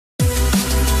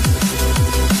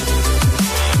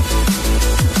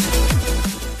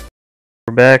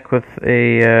We're back with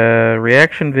a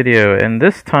reaction video, and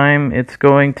this time it's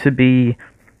going to be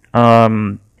a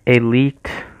leaked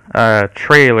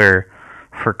trailer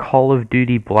for Call of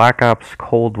Duty Black Ops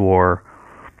Cold War.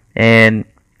 And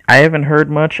I haven't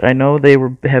heard much. I know they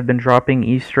have been dropping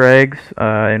Easter eggs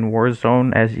in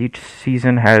Warzone as each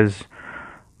season has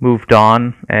moved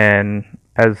on, and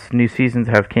as new seasons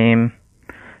have came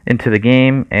into the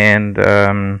game, and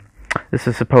this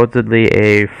is supposedly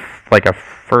a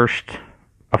first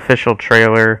official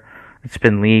trailer. It's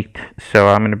been leaked, so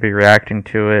I'm going to be reacting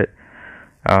to it.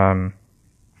 So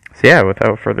yeah,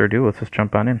 without further ado, let's just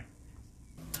jump on in.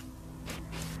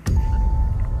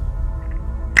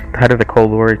 The head of the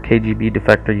Cold War, KGB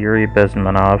defector Yuri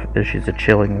Bezmenov, issues a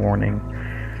chilling warning.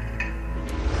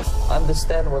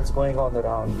 Understand what's going on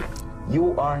around you.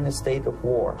 You are in a state of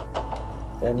war,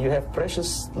 and you have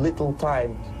precious little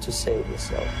time to save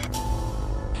yourself.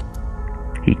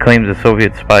 He claims a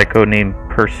Soviet spy codenamed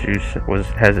Perseus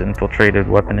has infiltrated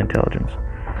weapon intelligence.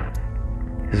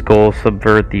 His goal is to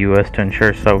subvert the U.S. to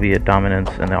ensure Soviet dominance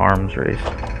in the arms race.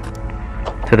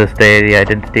 To this day, the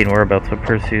identity and whereabouts of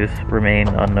Perseus remain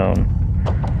unknown.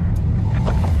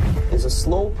 It's a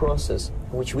slow process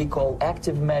which we call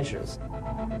active measures.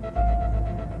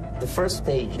 The first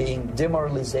stage being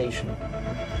demoralization.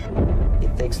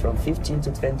 It takes from 15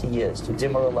 to 20 years to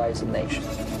demoralize a nation.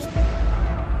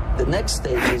 The next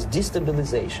stage is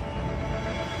destabilization.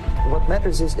 What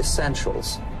matters is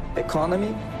essentials: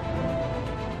 economy,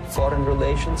 foreign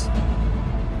relations,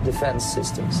 defense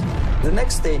systems. The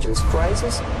next stage is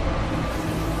crisis,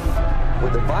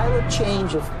 with a violent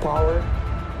change of power,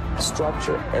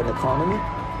 structure, and economy,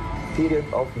 period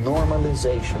of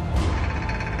normalization.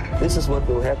 This is what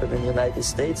will happen in the United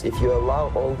States if you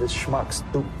allow all these schmucks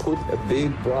to put a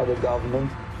big brother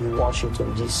government in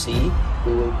Washington, D.C.,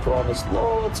 who will promise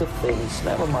lots of things,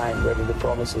 never mind whether the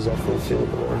promises are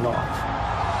fulfillable or not.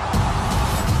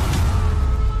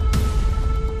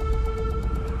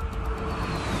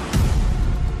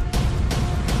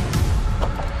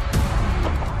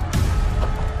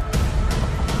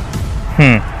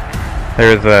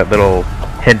 There's a little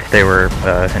hint they were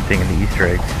hinting in the Easter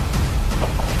eggs.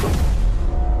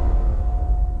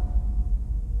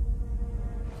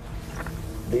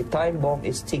 The time bomb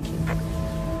is ticking.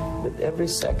 With every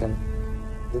second,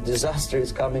 the disaster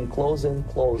is coming closer and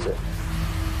closer.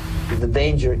 The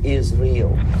danger is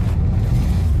real.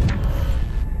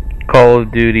 Call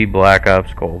of Duty Black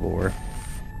Ops Cold War.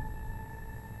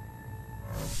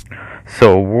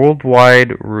 So,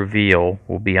 worldwide reveal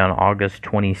will be on August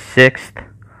 26th,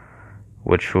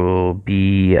 which will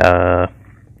be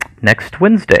next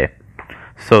Wednesday.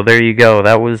 So there you go.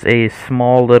 That was a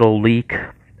small little leak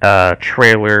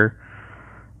trailer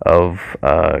of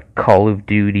Call of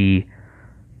Duty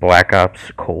Black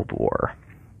Ops Cold War.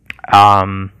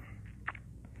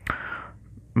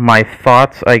 My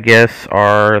thoughts, I guess,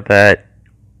 are that,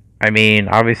 I mean,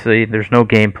 obviously there's no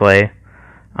gameplay.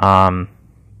 Of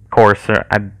course,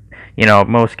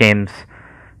 most games,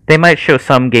 they might show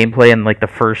some gameplay in like the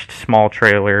first small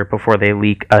trailer before they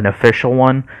leak an official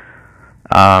one.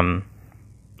 But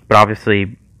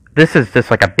obviously, this is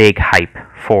just like a big hype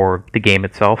for the game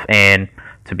itself, and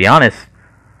to be honest,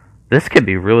 this could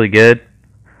be really good.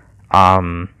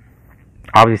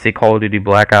 Obviously, Call of Duty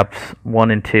Black Ops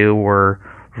 1 and 2 were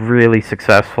really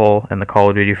successful in the Call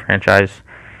of Duty franchise,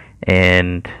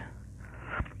 and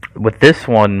with this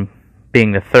one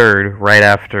being the third, right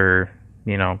after,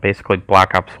 basically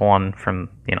Black Ops 1 from,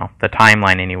 the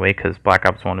timeline anyway, because Black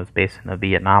Ops 1 was based in the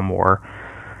Vietnam War,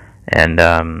 and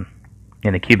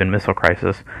in the Cuban Missile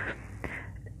Crisis.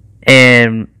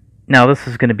 And now this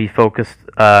is going to be focused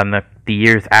on the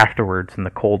years afterwards in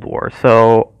the Cold War.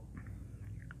 So,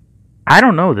 I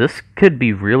don't know, this could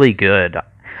be really good.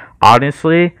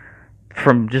 Honestly,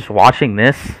 from just watching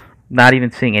this, not even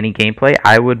seeing any gameplay,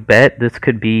 I would bet this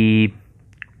could be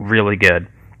really good.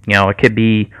 It could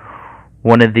be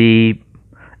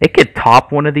it could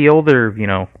top one of the older,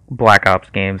 Black Ops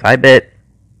games. I bet,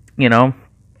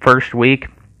 first week,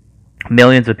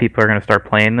 millions of people are going to start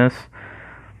playing this,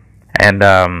 and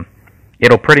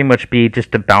it'll pretty much be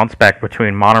just a bounce back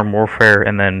between Modern Warfare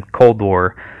and then Cold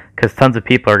War, because tons of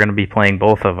people are going to be playing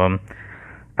both of them.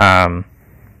 So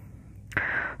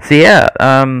yeah,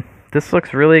 this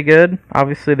looks really good.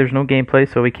 Obviously, there's no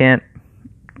gameplay, so we can't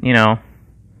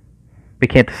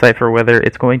decipher whether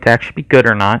it's going to actually be good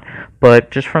or not.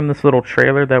 But just from this little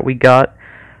trailer that we got,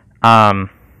 I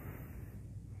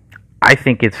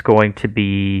think it's going to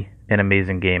be an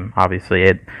amazing game.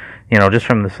 Obviously, just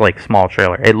from this small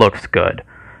trailer, it looks good.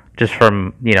 Just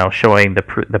from showing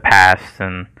the past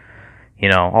and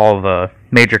all the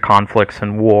major conflicts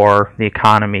and war, the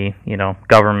economy,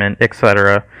 government,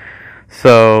 etc.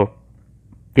 So,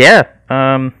 yeah,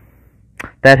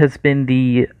 that has been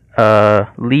the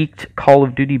leaked Call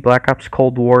of Duty Black Ops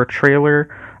Cold War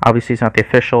trailer. Obviously, it's not the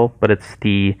official, but it's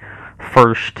the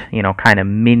first, kind of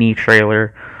mini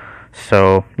trailer.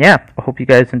 So, yeah, I hope you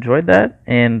guys enjoyed that,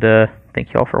 and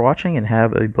thank you all for watching, and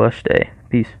have a blessed day.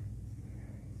 Peace.